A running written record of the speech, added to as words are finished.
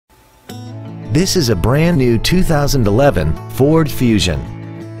This is a brand new 2011 Ford Fusion.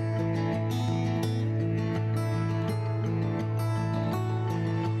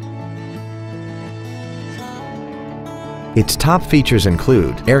 Its top features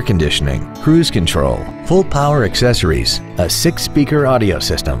include air conditioning, cruise control, full power accessories, a 6-speaker audio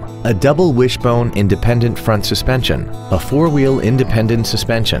system, a double wishbone independent front suspension, a 4-wheel independent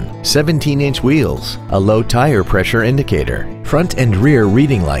suspension, 17-inch wheels, a low tire pressure indicator, front and rear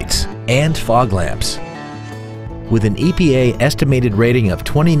reading lights, and fog lamps. With an EPA estimated rating of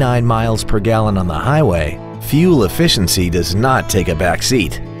 29 miles per gallon on the highway, fuel efficiency does not take a back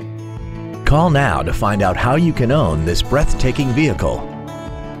seat. Call now to find out how you can own this breathtaking vehicle.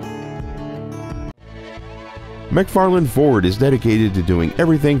 McFarland Ford is dedicated to doing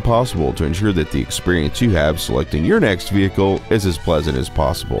everything possible to ensure that the experience you have selecting your next vehicle is as pleasant as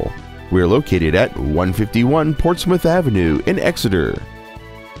possible. We are located at 151 Portsmouth Avenue in Exeter.